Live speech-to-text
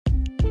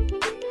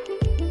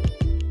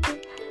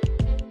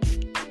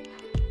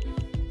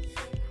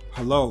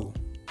Hello,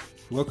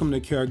 welcome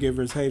to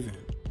Caregivers Haven,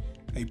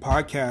 a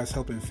podcast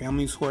helping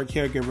families who are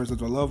caregivers of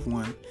their loved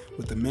one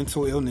with a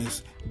mental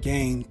illness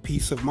gain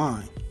peace of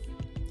mind.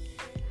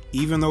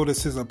 Even though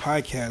this is a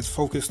podcast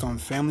focused on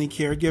family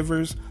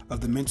caregivers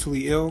of the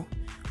mentally ill,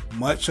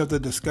 much of the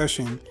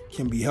discussion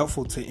can be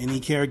helpful to any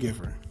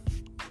caregiver.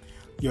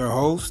 Your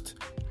host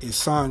is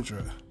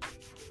Sandra.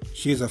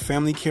 She is a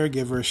family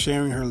caregiver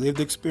sharing her lived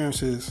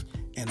experiences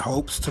and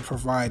hopes to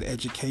provide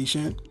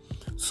education,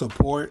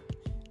 support,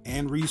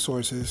 and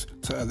resources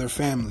to other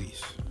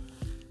families.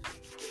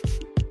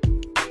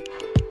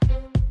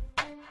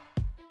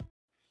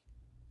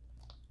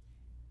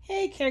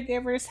 Hey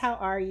caregivers, how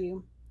are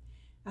you?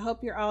 I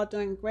hope you're all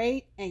doing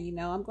great, and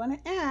I'm going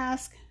to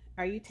ask,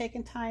 are you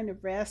taking time to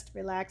rest,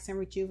 relax, and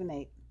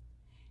rejuvenate?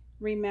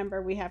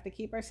 Remember, we have to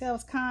keep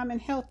ourselves calm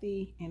and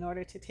healthy in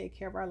order to take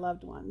care of our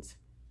loved ones.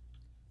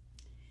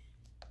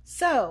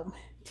 So,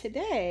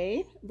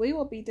 today we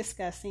will be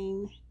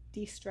discussing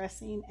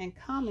de-stressing and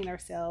calming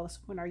ourselves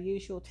when our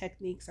usual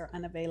techniques are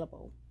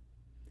unavailable.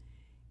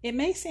 It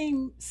may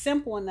seem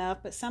simple enough,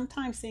 but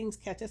sometimes things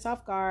catch us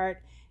off guard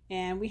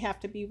and we have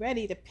to be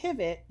ready to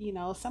pivot.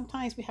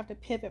 Sometimes we have to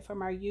pivot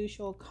from our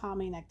usual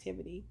calming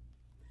activity.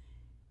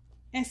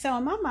 And so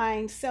in my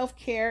mind,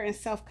 self-care and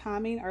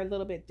self-calming are a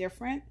little bit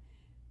different.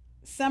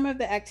 Some of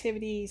the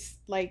activities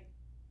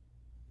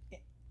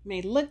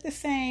may look the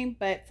same,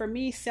 but for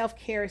me,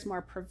 self-care is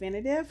more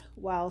preventative,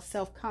 while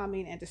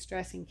self-calming and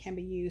distressing can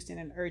be used in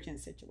an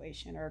urgent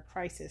situation or a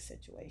crisis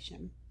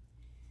situation.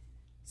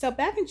 So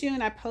back in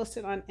June, I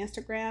posted on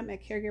Instagram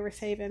at Caregivers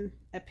Haven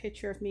a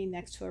picture of me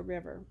next to a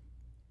river.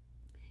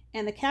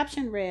 And the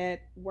caption read,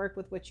 "Work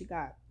with what you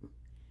got."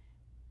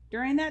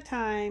 During that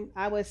time,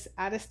 I was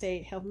out of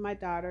state helping my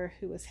daughter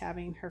who was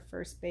having her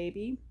first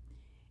baby.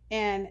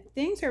 And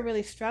things are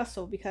really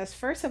stressful because,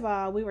 first of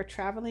all, we were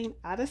traveling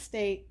out of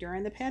state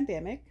during the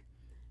pandemic.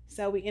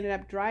 So we ended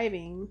up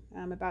driving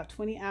about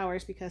 20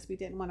 hours because we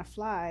didn't want to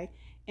fly.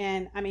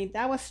 And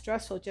that was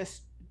stressful,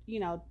 just,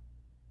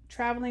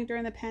 traveling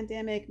during the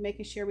pandemic,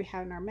 making sure we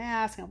had our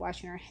mask and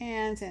washing our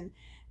hands and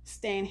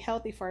staying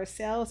healthy for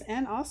ourselves.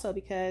 And also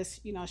because,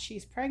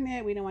 she's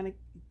pregnant. We didn't want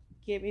to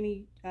give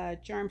any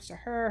germs to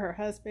her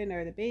husband,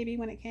 or the baby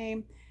when it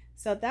came.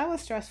 So that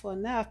was stressful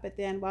enough. But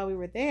then while we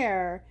were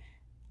there,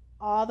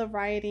 all the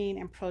rioting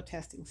and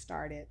protesting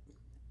started.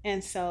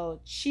 And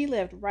so she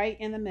lived right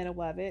in the middle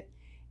of it.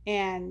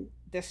 And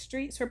the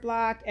streets were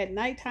blocked. At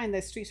nighttime,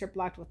 the streets were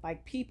blocked with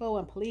people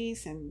and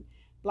police and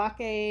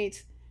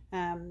blockades.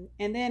 And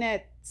then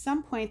at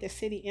some point, the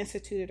city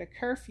instituted a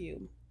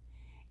curfew.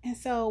 And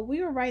so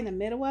we were right in the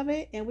middle of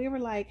it. And we were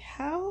like,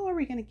 how are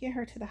we going to get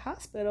her to the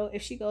hospital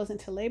if she goes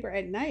into labor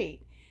at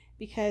night?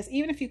 Because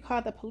even if you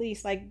called the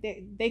police,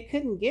 they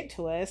couldn't get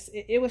to us.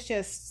 It was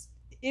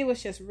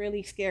just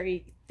really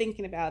scary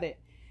thinking about it.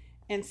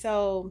 And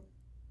so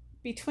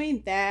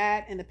between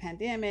that and the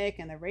pandemic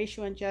and the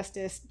racial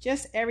injustice,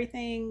 just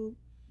everything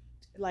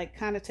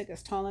kind of took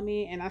its toll on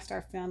me, and I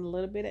started feeling a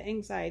little bit of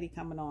anxiety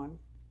coming on.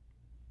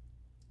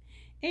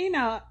 And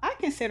I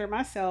consider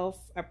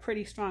myself a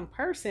pretty strong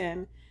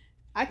person.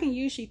 I can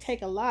usually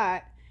take a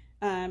lot.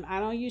 I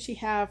don't usually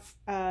have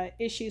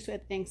issues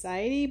with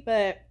anxiety,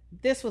 but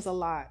this was a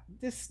lot.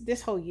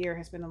 This whole year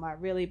has been a lot,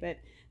 really, but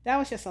that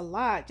was just a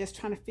lot, just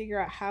trying to figure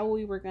out how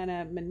we were going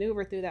to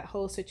maneuver through that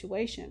whole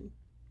situation.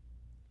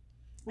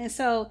 And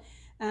so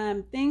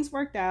things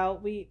worked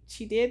out.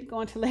 She did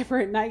go into labor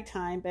at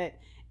nighttime, but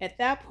at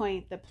that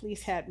point, the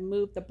police had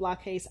moved the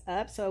blockades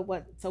up, so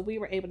we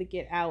were able to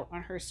get out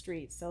on her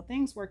street. So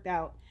things worked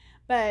out.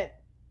 But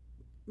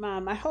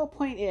my whole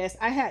point is,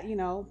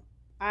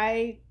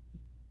 I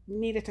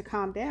needed to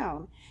calm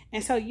down.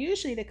 And so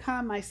usually to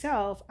calm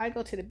myself, I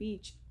go to the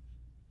beach.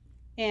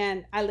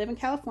 And I live in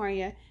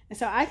California, and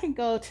so I can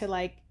go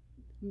to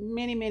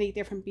many, many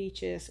different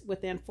beaches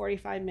within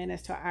 45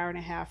 minutes to an hour and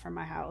a half from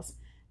my house,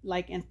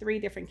 in 3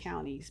 different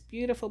counties,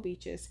 beautiful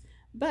beaches.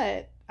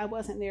 But I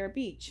wasn't near a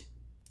beach.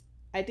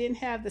 I didn't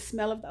have the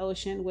smell of the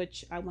ocean,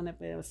 which I wouldn't have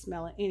been able to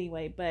smell it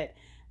anyway. But,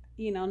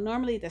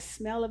 normally the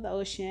smell of the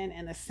ocean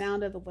and the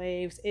sound of the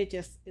waves, it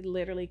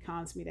literally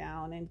calms me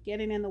down. And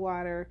getting in the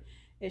water,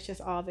 it's just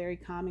all very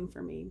calming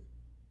for me.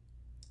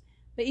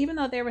 But even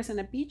though there wasn't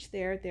a beach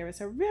there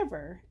was a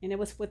river, and it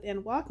was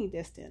within walking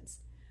distance.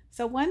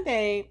 So one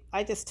day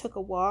I just took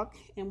a walk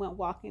and went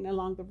walking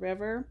along the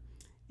river,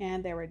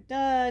 and there were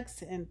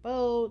ducks and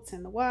boats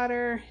in the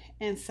water.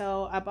 And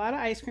so I bought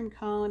an ice cream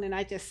cone, and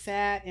I just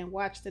sat and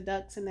watched the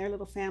ducks and their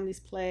little families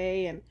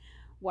play, and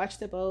watched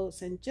the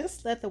boats, and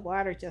just let the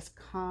water just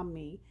calm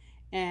me.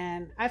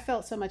 And I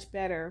felt so much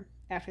better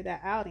after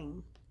that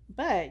outing.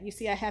 But you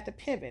see, I had to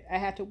pivot. I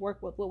had to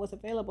work with what was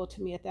available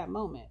to me at that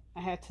moment. I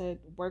had to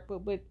work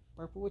with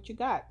what you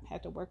got. I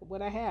had to work with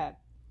what I had.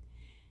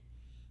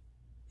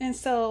 And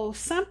so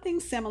something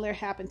similar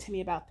happened to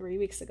me about 3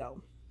 weeks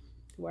ago,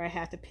 where I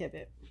had to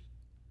pivot.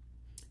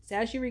 So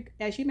as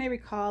you may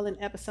recall, in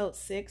episode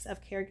 6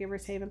 of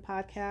Caregivers Haven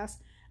podcast,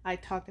 I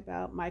talked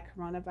about my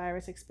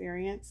coronavirus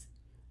experience.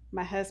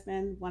 My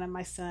husband, one of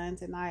my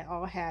sons, and I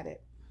all had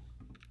it.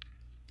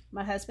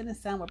 My husband and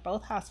son were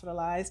both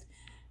hospitalized.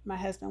 My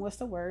husband was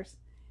the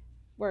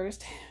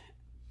worst.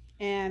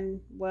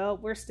 And well,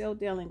 we're still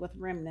dealing with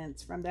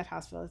remnants from that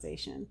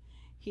hospitalization.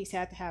 He's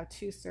had to have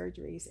 2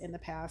 surgeries in the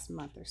past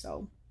month or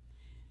so.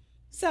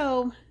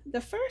 So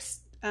the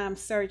first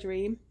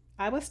surgery,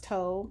 I was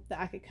told that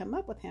I could come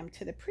up with him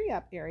to the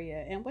pre-op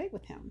area and wait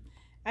with him.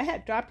 I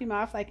had dropped him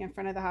off like in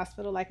front of the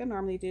hospital like I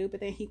normally do, but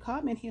then he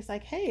called me and he was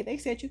like, "Hey, they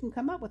said you can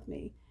come up with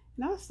me."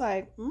 And I was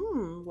like,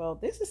 well,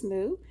 this is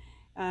new.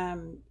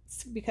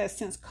 Because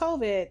since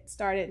COVID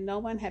started, no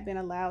one had been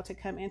allowed to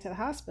come into the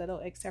hospital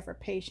except for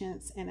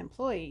patients and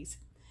employees.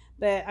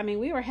 But I mean,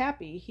 we were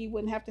happy. He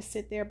wouldn't have to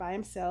sit there by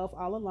himself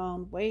all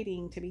alone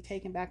waiting to be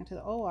taken back into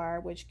the OR,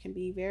 which can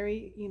be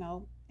very,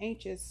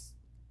 anxious,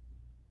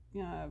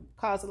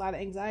 cause a lot of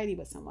anxiety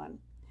with someone.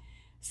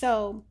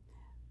 So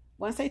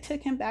once they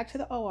took him back to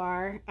the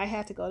OR, I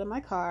had to go to my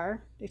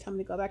car. They told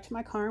me to go back to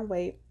my car and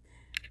wait.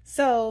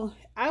 So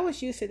I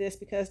was used to this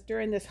because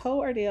during this whole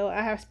ordeal,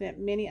 I have spent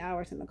many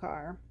hours in the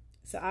car.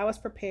 So I was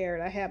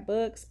prepared. I had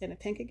books and a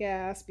tank of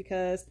gas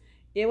because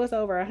it was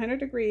over 100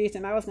 degrees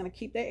and I was going to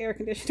keep that air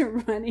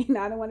conditioner running.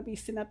 I don't want to be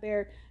sitting up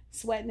there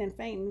sweating and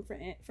fainting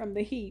from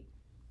the heat.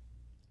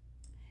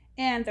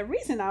 And the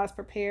reason I was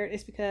prepared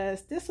is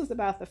because this was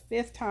about the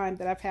 5th time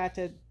that I've had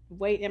to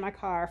wait in my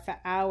car for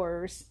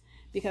hours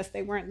because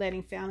they weren't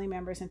letting family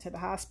members into the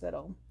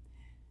hospital.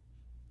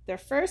 The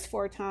first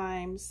 4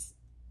 times,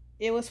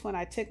 it was when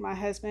I took my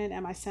husband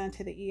and my son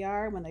to the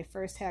ER when they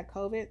first had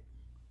COVID.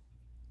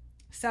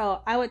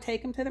 So I would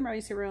take them to the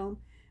emergency room.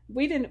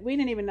 We didn't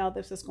even know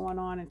this was going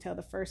on until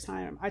the first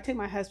time. I took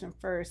my husband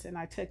first and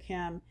I took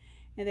him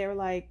and they were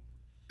like,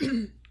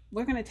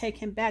 "We're going to take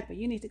him back, but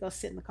you need to go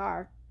sit in the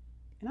car."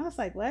 And I was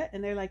like, "What?"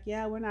 And they're like,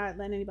 "Yeah, we're not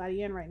letting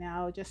anybody in right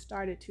now. It just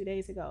started 2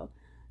 days ago."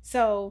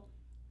 So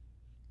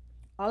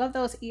all of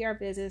those ER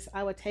visits,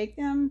 I would take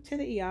them to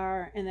the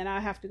ER and then I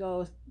have to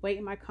go wait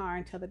in my car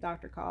until the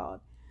doctor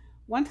called.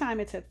 One time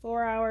it took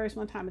 4 hours.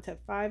 One time it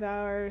took 5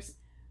 hours.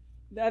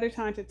 The other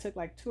times it took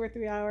like 2 or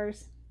 3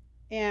 hours.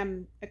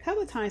 And a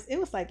couple of times it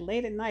was like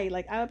late at night.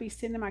 Like I would be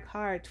sitting in my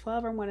car at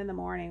 12 or 1 in the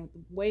morning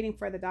waiting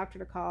for the doctor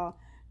to call,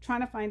 trying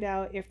to find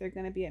out if they're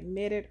going to be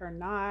admitted or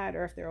not,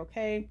 or if they're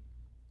okay.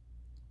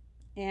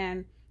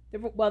 And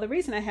the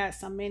reason I had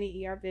so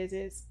many ER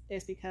visits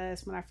is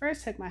because when I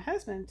first took my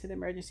husband to the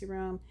emergency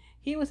room,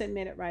 he was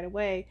admitted right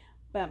away.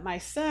 But my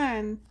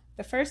son,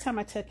 the first time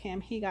I took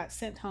him, he got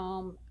sent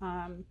home.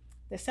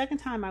 The second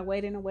time I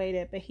waited and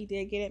waited, but he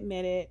did get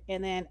admitted.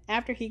 And then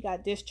after he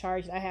got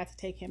discharged, I had to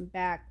take him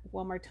back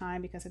one more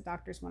time because the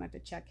doctors wanted to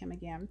check him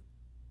again.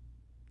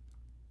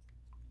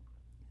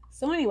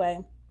 So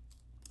anyway,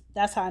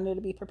 that's how I knew to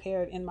be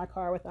prepared in my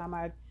car with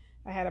I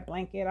had a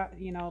blanket,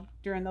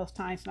 during those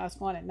times when I was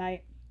going at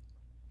night.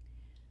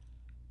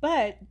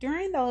 But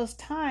during those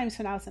times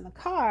when I was in the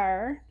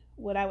car,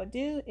 what I would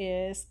do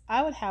is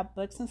I would have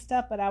books and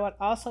stuff, but I would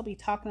also be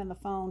talking on the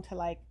phone to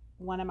like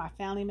one of my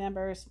family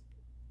members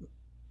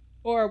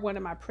or one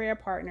of my prayer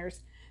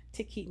partners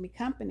to keep me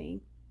company.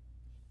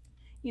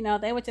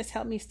 They would just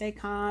help me stay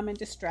calm and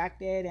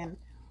distracted. And,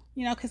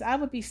 because I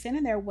would be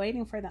sitting there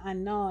waiting for the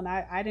unknown.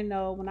 I didn't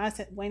know, when I was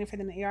waiting for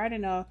them in the ER, I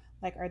didn't know,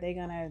 like, are they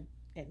going to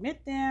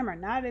admit them or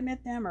not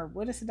admit them? Or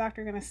what is the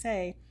doctor going to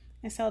say?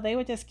 And so they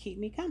would just keep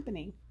me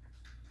company.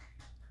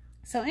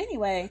 So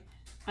anyway,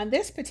 on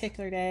this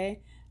particular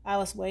day, I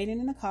was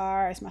waiting in the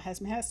car as my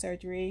husband had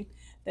surgery.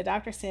 The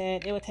doctor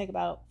said it would take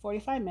about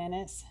 45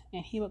 minutes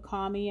and he would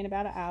call me in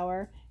about an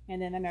hour,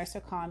 and then the nurse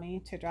would call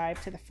me to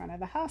drive to the front of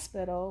the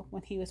hospital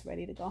when he was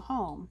ready to go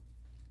home.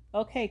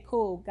 Okay,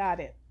 cool, got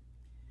it.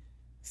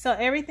 So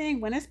everything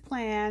went as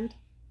planned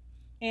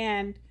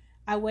and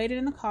I waited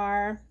in the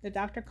car. The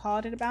doctor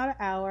called in about an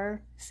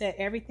hour, said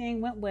everything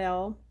went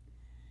well,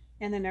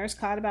 and the nurse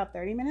called about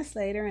 30 minutes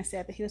later and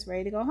said that he was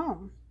ready to go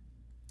home.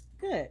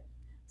 Good.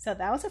 So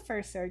that was the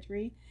first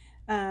surgery,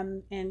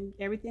 and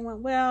everything went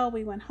well.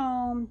 We went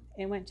home.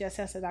 It went just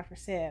as the doctor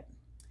said.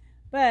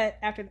 But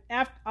after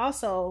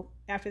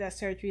that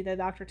surgery, the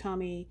doctor told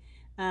me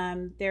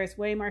there's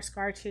way more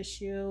scar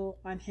tissue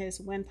on his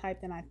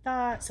windpipe than I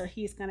thought, so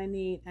he's going to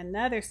need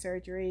another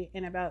surgery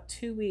in about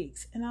 2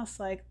 weeks. And I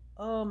was like,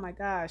 oh my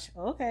gosh,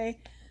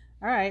 okay.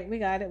 All right, we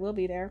got it. We'll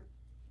be there.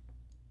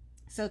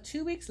 So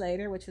 2 weeks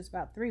later, which was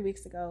about 3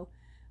 weeks ago,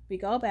 we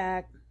go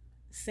back.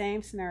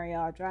 Same scenario.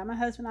 I drop my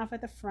husband off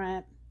at the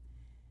front.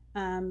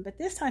 But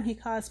this time he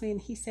calls me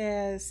and he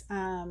says,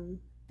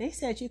 they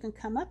said you can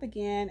come up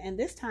again, and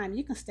this time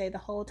you can stay the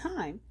whole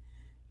time.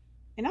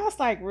 And I was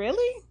like,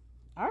 really?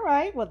 All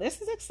right, well,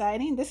 this is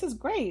exciting. This is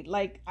great.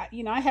 Like,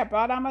 I had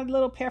brought out my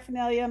little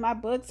paraphernalia, my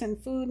books and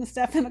food and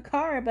stuff in the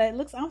car, but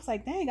I was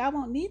like, dang, I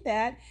won't need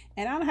that.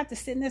 And I don't have to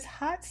sit in this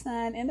hot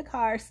sun in the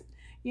car,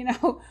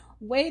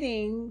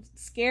 waiting,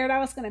 scared I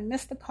was going to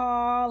miss the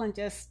call, and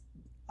just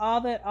all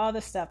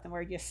the stuff that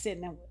we're just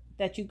sitting in,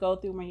 that you go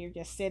through when you're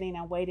just sitting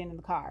and waiting in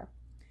the car.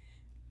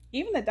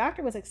 Even the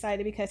doctor was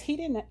excited because he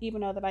didn't even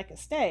know that I could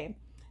stay.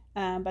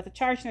 But the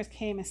charge nurse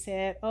came and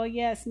said, "Oh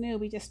yeah, it's new.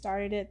 We just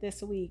started it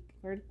this week.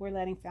 We're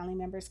letting family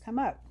members come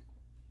up."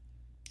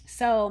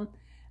 So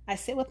I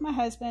sit with my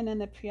husband in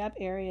the pre-op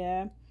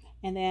area,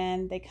 and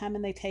then they come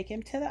and they take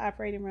him to the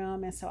operating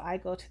room, and so I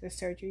go to the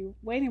surgery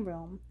waiting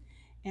room.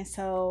 And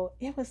so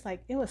it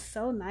was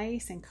so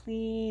nice and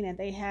clean, and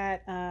they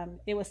had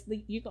it was,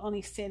 you could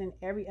only sit in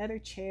every other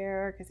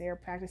chair because they were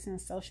practicing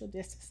social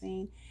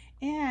distancing.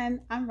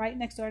 And I'm right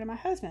next door to my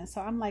husband, so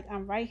I'm like,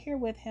 I'm right here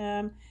with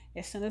him.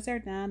 As soon as they're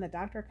done, the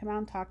doctor will come out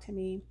and talk to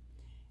me.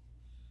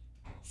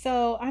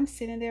 So I'm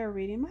sitting there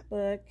reading my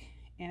book,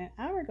 and an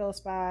hour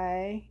goes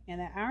by, and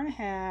an hour and a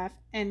half,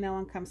 and no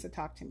one comes to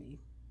talk to me.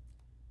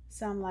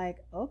 So I'm like,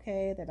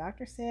 okay, the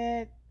doctor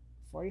said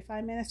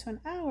 45 minutes to an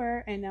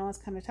hour, and no one's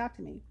come to talk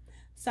to me.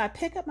 So I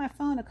pick up my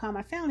phone to call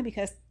my family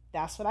because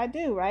that's what I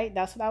do, right?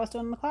 That's what I was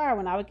doing in the car.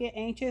 When I would get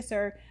anxious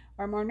or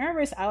more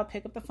nervous, I would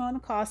pick up the phone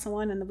and call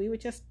someone, and we would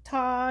just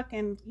talk,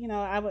 and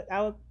I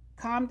would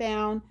calm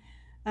down.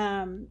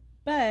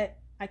 But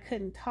I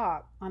couldn't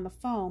talk on the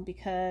phone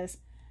because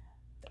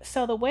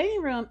so the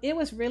waiting room, it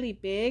was really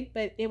big,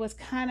 but it was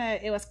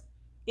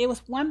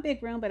one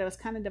big room, but it was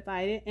kind of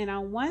divided. And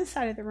on one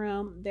side of the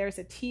room, there's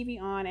a TV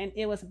on, and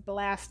it was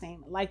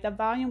blasting. Like the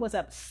volume was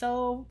up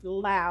so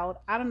loud.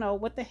 I don't know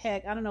what the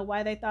heck. I don't know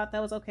why they thought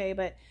that was okay,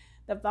 but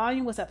the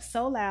volume was up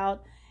so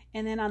loud.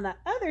 And then on the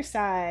other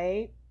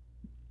side,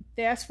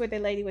 that's where the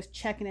lady was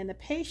checking in the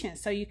patient.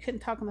 So you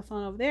couldn't talk on the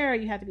phone over there.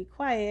 You had to be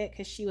quiet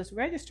because she was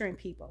registering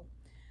people.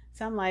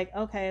 So I'm like,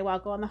 okay, well, I'll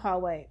go in the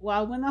hallway. Well,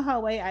 I went in the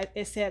hallway.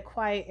 It said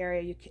quiet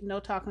area. No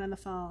talking on the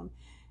phone.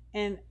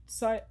 And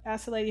so I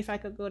asked the lady if I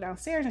could go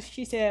downstairs, and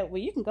she said,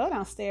 well, you can go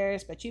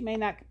downstairs, but you may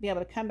not be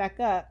able to come back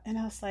up. And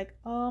I was like,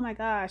 oh my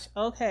gosh,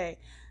 okay.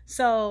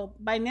 So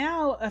by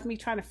now of me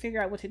trying to figure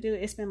out what to do,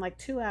 it's been like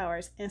 2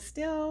 hours, and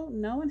still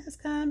no one has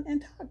come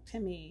and talked to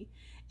me.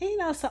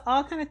 And so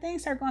all kind of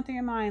things start going through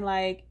your mind,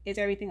 like, is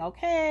everything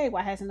okay?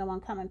 Why hasn't no one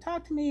come and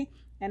talked to me?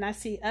 And I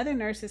see other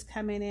nurses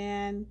coming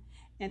in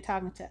and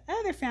talking to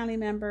other family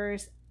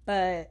members,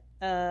 but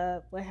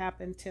what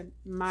happened to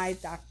my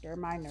doctor,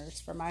 my nurse,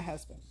 for my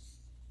husband?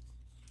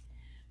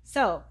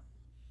 So,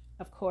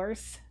 of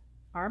course,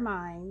 our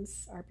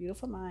minds, our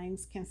beautiful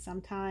minds, can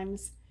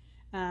sometimes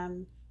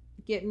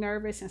get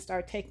nervous and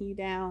start taking you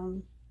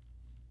down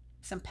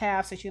some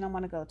paths that you don't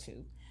want to go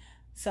to.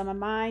 So my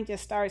mind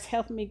just starts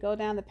helping me go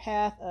down the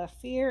path of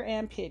fear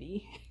and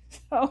pity.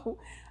 So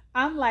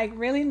I'm like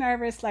really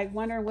nervous, like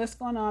wondering what's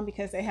going on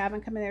because they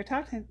haven't come in there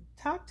to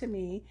talk to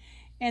me.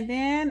 And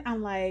then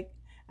I'm like,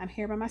 I'm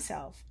here by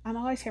myself. I'm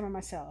always here by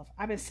myself.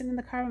 I've been sitting in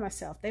the car by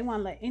myself. They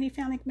won't let any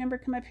family member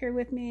come up here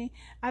with me.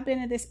 I've been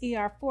in this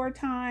ER 4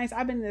 times.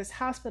 I've been in this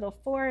hospital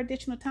 4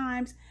 additional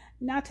times,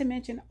 not to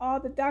mention all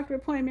the doctor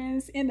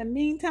appointments in the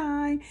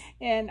meantime.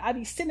 And I'd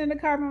be sitting in the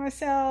car by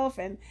myself.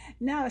 And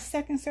now a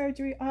second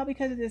surgery, all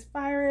because of this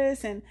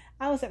virus. And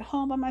I was at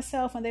home by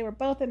myself when they were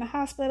both in the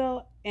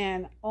hospital,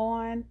 and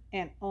on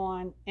and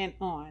on and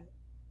on.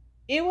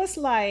 It was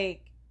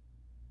like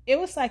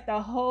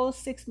the whole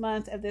 6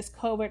 months of this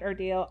COVID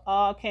ordeal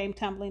all came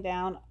tumbling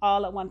down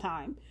all at one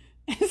time.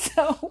 And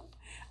so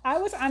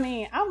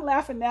I'm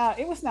laughing now.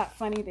 It was not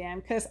funny then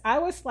because I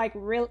was like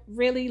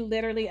really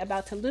literally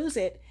about to lose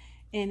it.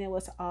 And it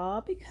was all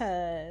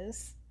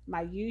because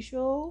my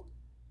usual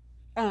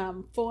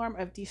form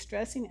of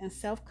de-stressing and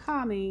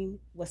self-calming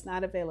was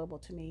not available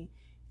to me.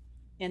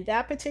 In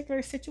that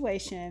particular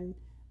situation,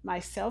 my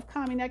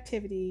self-calming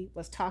activity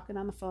was talking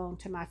on the phone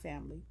to my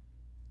family.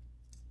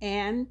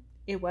 And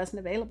it wasn't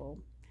available.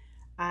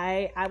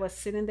 I was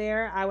sitting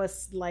there. I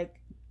was like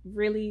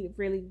really,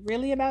 really,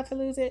 really about to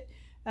lose it.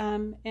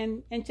 And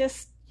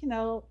just,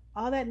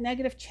 all that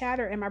negative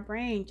chatter in my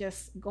brain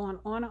just going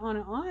on and on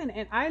and on.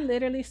 And I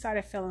literally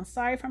started feeling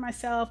sorry for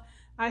myself.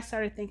 I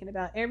started thinking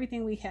about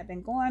everything we had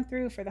been going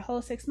through for the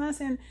whole 6 months.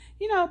 And,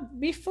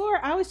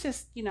 before I was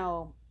just,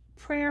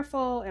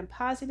 prayerful and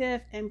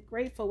positive and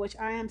grateful, which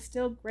I am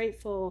still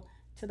grateful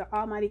to the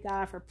Almighty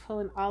God for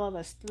pulling all of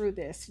us through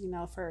this,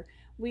 for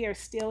we are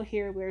still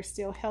here, we're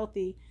still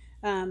healthy.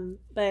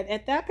 But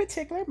at that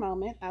particular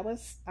moment, I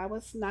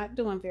was not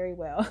doing very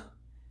well.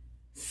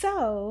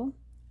 So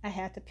I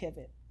had to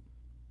pivot.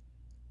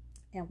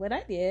 And what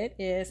I did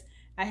is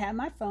I had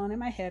my phone and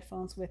my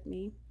headphones with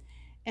me.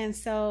 And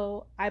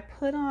so I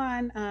put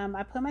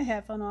my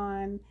headphone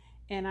on,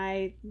 and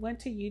I went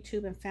to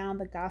YouTube and found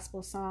the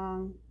gospel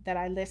song that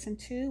I listened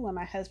to when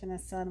my husband and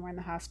son were in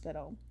the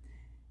hospital.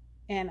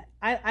 And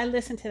I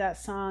listened to that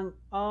song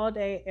all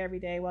day, every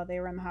day while they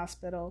were in the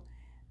hospital.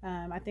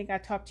 I think I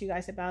talked to you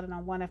guys about it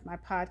on one of my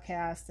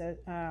podcasts, the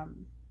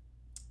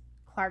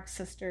Clark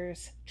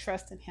Sisters,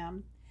 Trust in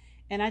Him.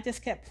 And I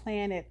just kept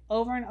playing it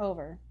over and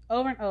over,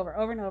 over and over,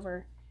 over and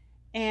over.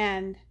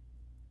 And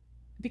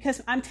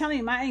because I'm telling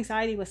you, my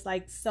anxiety was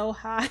like so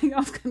high, I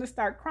was going to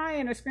start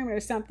crying or screaming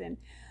or something.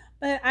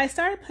 But I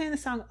started playing the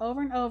song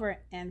over and over,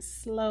 and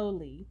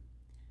slowly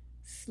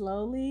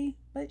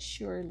but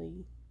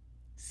surely,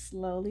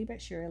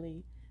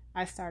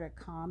 I started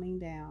calming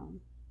down.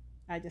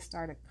 I just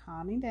started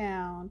calming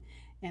down,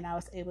 and I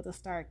was able to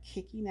start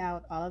kicking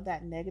out all of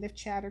that negative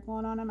chatter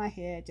going on in my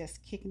head,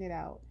 just kicking it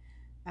out.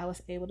 I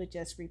was able to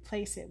just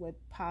replace it with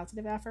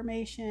positive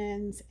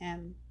affirmations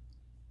and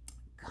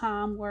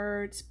calm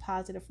words,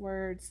 positive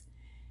words,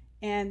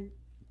 and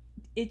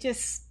it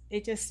just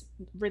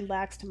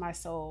relaxed my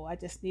soul. I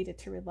just needed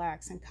to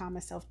relax and calm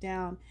myself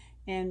down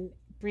and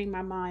bring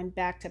my mind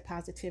back to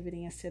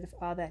positivity instead of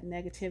all that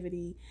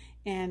negativity.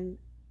 And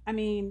I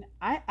mean,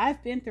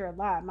 I've been through a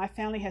lot. My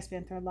family has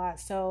been through a lot.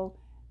 So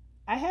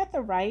I had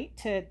the right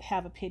to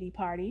have a pity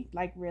party.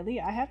 Like, really,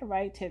 I had the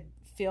right to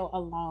feel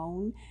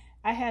alone.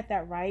 I had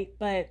that right.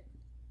 But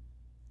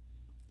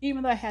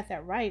even though I had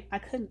that right, I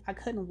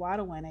couldn't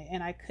waddle in it,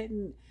 and I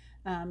couldn't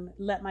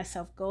let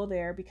myself go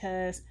there,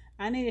 because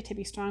I needed to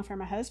be strong for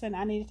my husband.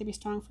 I needed to be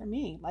strong for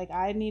me. Like,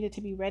 I needed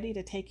to be ready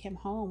to take him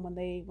home when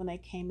they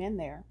came in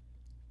there.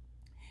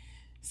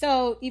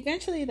 So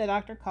eventually the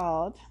doctor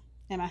called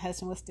and my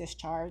husband was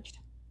discharged.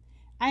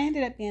 I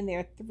ended up being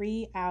there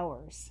 3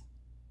 hours.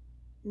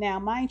 Now,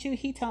 mind you,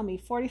 he told me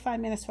 45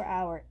 minutes per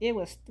hour. It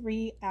was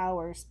 3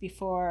 hours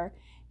before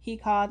he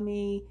called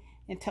me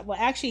well,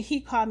 actually, he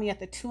called me at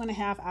the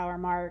 2.5 hour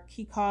mark.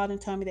 He called and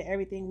told me that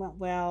everything went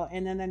well.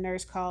 And then the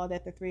nurse called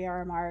at the 3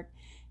 hour mark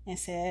and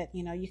said,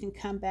 you can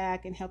come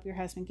back and help your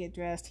husband get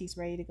dressed. He's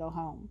ready to go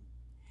home.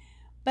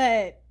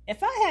 But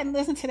if I hadn't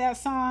listened to that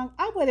song,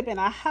 I would have been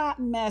a hot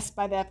mess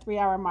by that 3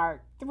 hour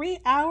mark. 3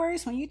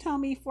 hours when you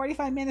told me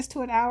 45 minutes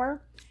to an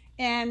hour.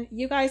 And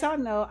you guys all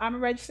know I'm a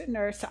registered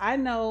nurse, so I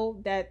know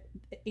that,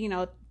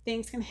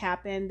 things can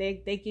happen.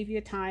 They give you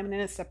a time, and then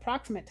it's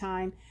approximate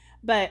time.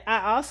 But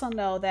I also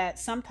know that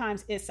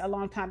sometimes it's a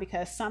long time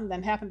because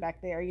something happened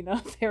back there.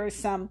 There was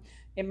some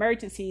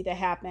emergency that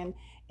happened,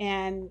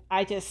 and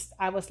I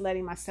was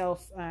letting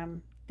myself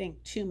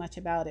think too much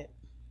about it.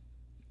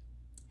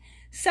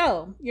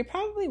 So you're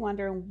probably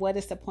wondering, what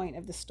is the point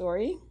of the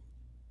story?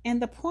 And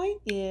the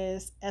point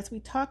is, as we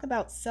talk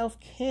about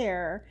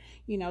self-care,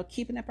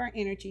 keeping up our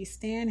energy,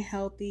 staying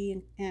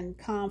healthy and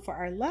calm for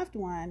our loved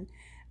one,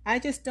 I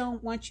just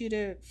don't want you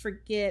to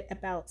forget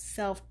about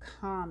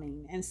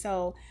self-calming. And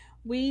so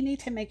we need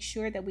to make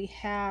sure that we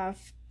have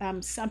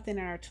something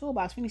in our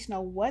toolbox. We need to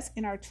know what's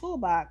in our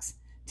toolbox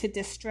to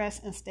distress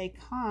and stay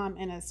calm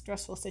in a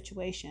stressful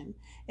situation,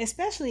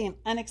 especially an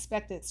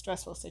unexpected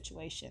stressful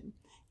situation.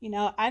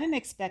 I didn't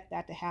expect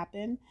that to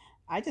happen.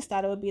 I just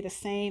thought it would be the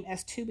same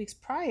as 2 weeks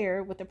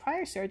prior with the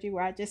prior surgery,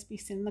 where I'd just be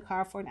sitting in the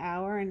car for an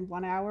hour, and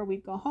 1 hour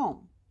we'd go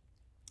home.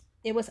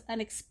 It was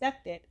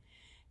unexpected.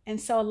 And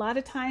so a lot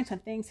of times when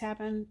things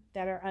happen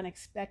that are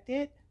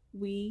unexpected,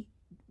 we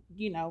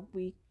get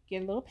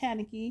a little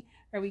panicky,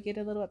 or we get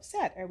a little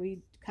upset, or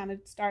we kind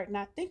of start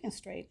not thinking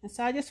straight. And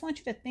so I just want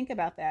you to think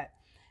about that.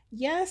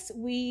 Yes,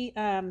 we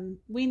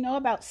know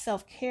about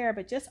self-care,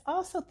 but just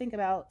also think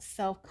about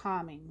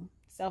self-calming,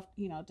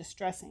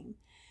 distressing.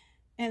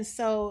 And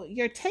so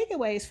your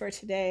takeaways for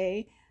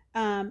today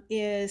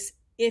is,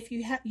 if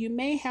you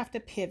may have to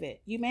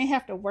pivot. You may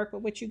have to work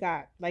with what you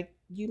got. Like,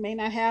 you may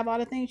not have all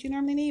the things you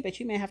normally need, but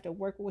you may have to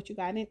work with what you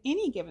got in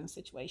any given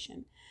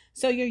situation.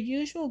 So your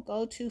usual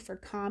go-to for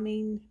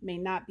calming may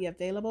not be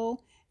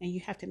available, and you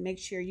have to make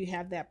sure you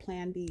have that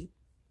plan B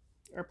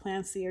or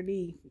plan C or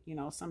D,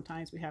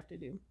 sometimes we have to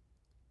do.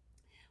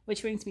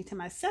 Which brings me to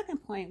my second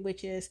point,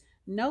 which is,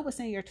 know what's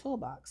in your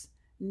toolbox.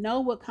 Know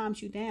what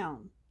calms you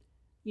down.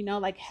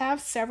 Like,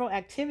 have several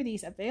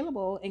activities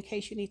available in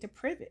case you need to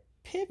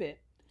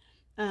pivot.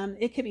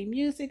 It could be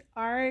music,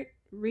 art,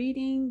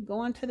 reading,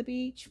 going to the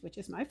beach, which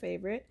is my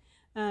favorite.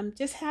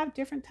 Just have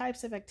different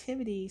types of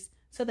activities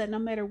so that no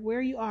matter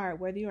where you are,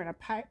 whether you're in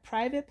a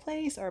private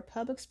place or a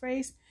public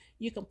space,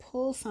 you can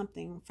pull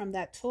something from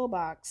that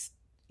toolbox,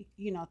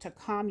 to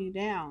calm you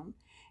down.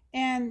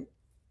 And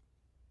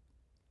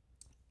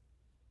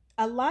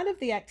a lot of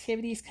the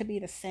activities could be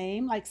the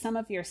same. Like, some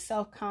of your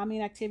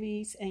self-calming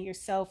activities and your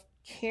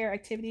self-care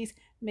activities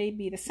may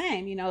be the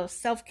same.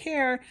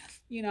 Self-care,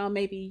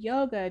 maybe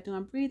yoga,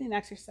 doing breathing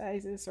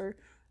exercises, or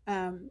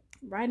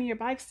riding your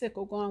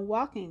bicycle, going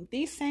walking.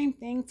 These same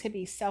things to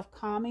be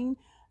self-calming,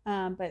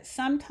 but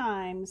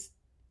sometimes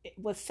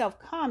with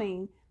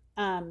self-calming,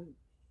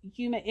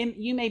 you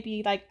may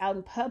be like out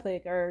in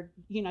public, or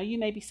you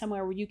may be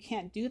somewhere where you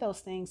can't do those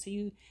things. So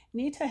you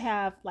need to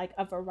have like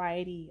a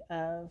variety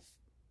of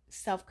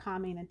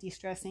self-calming and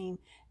de-stressing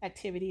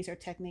activities or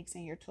techniques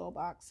in your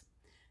toolbox.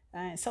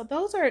 So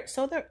those are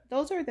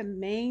the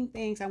main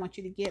things I want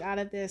you to get out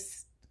of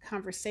this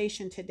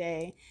conversation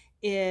today,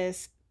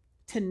 is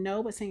to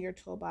know what's in your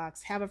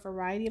toolbox, have a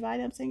variety of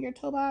items in your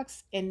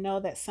toolbox, and know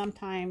that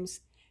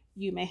sometimes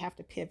you may have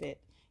to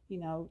pivot.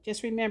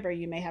 Just remember,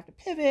 you may have to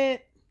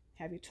pivot,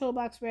 have your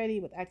toolbox ready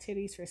with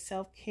activities for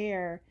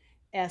self-care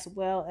as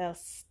well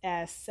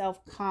as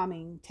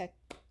self-calming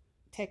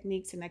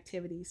techniques and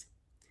activities.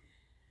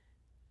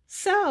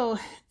 So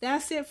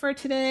that's it for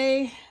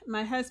today.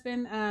 My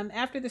husband,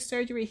 after the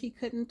surgery, he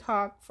couldn't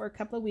talk for a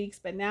couple of weeks,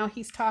 but now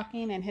he's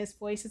talking and his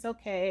voice is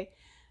okay.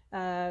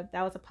 That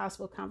was a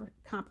possible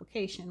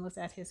complication, was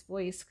that his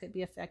voice could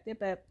be affected,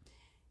 but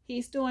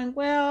he's doing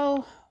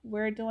well.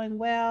 We're doing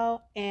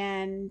well.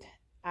 And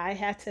I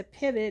had to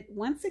pivot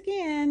once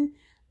again,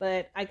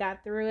 but I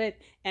got through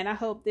it. And I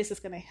hope this is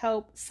going to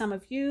help some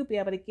of you be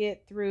able to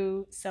get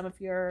through some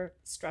of your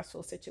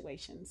stressful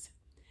situations.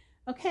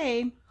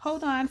 Okay,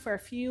 hold on for a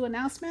few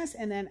announcements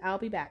and then I'll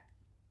be back.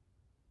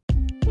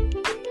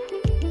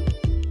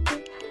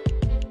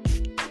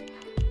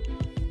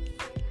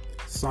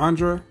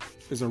 Sandra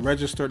is a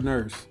registered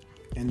nurse,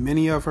 and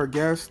many of her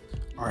guests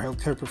are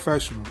healthcare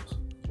professionals.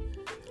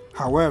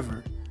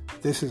 However,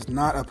 this is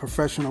not a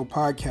professional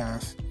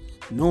podcast,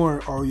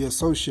 nor are we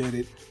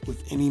associated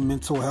with any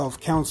mental health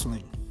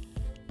counseling.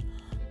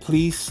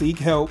 Please seek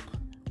help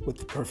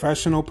with a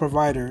professional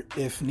provider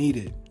if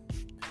needed.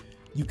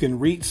 You can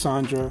reach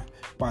Sandra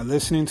by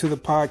listening to the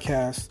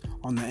podcast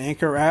on the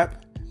Anchor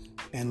app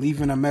and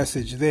leaving a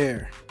message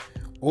there,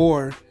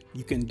 or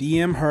you can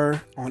DM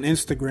her on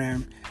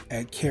Instagram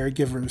at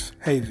Caregivers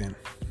Haven.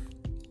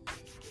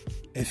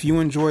 If you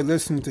enjoy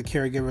listening to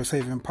Caregivers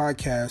Haven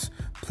podcast,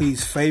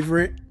 please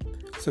favorite,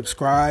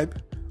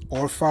 subscribe,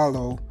 or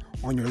follow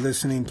on your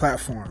listening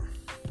platform.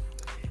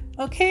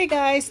 Okay,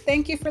 guys,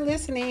 thank you for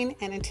listening.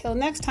 And until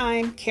next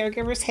time,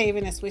 Caregivers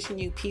Haven is wishing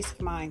you peace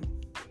of mind.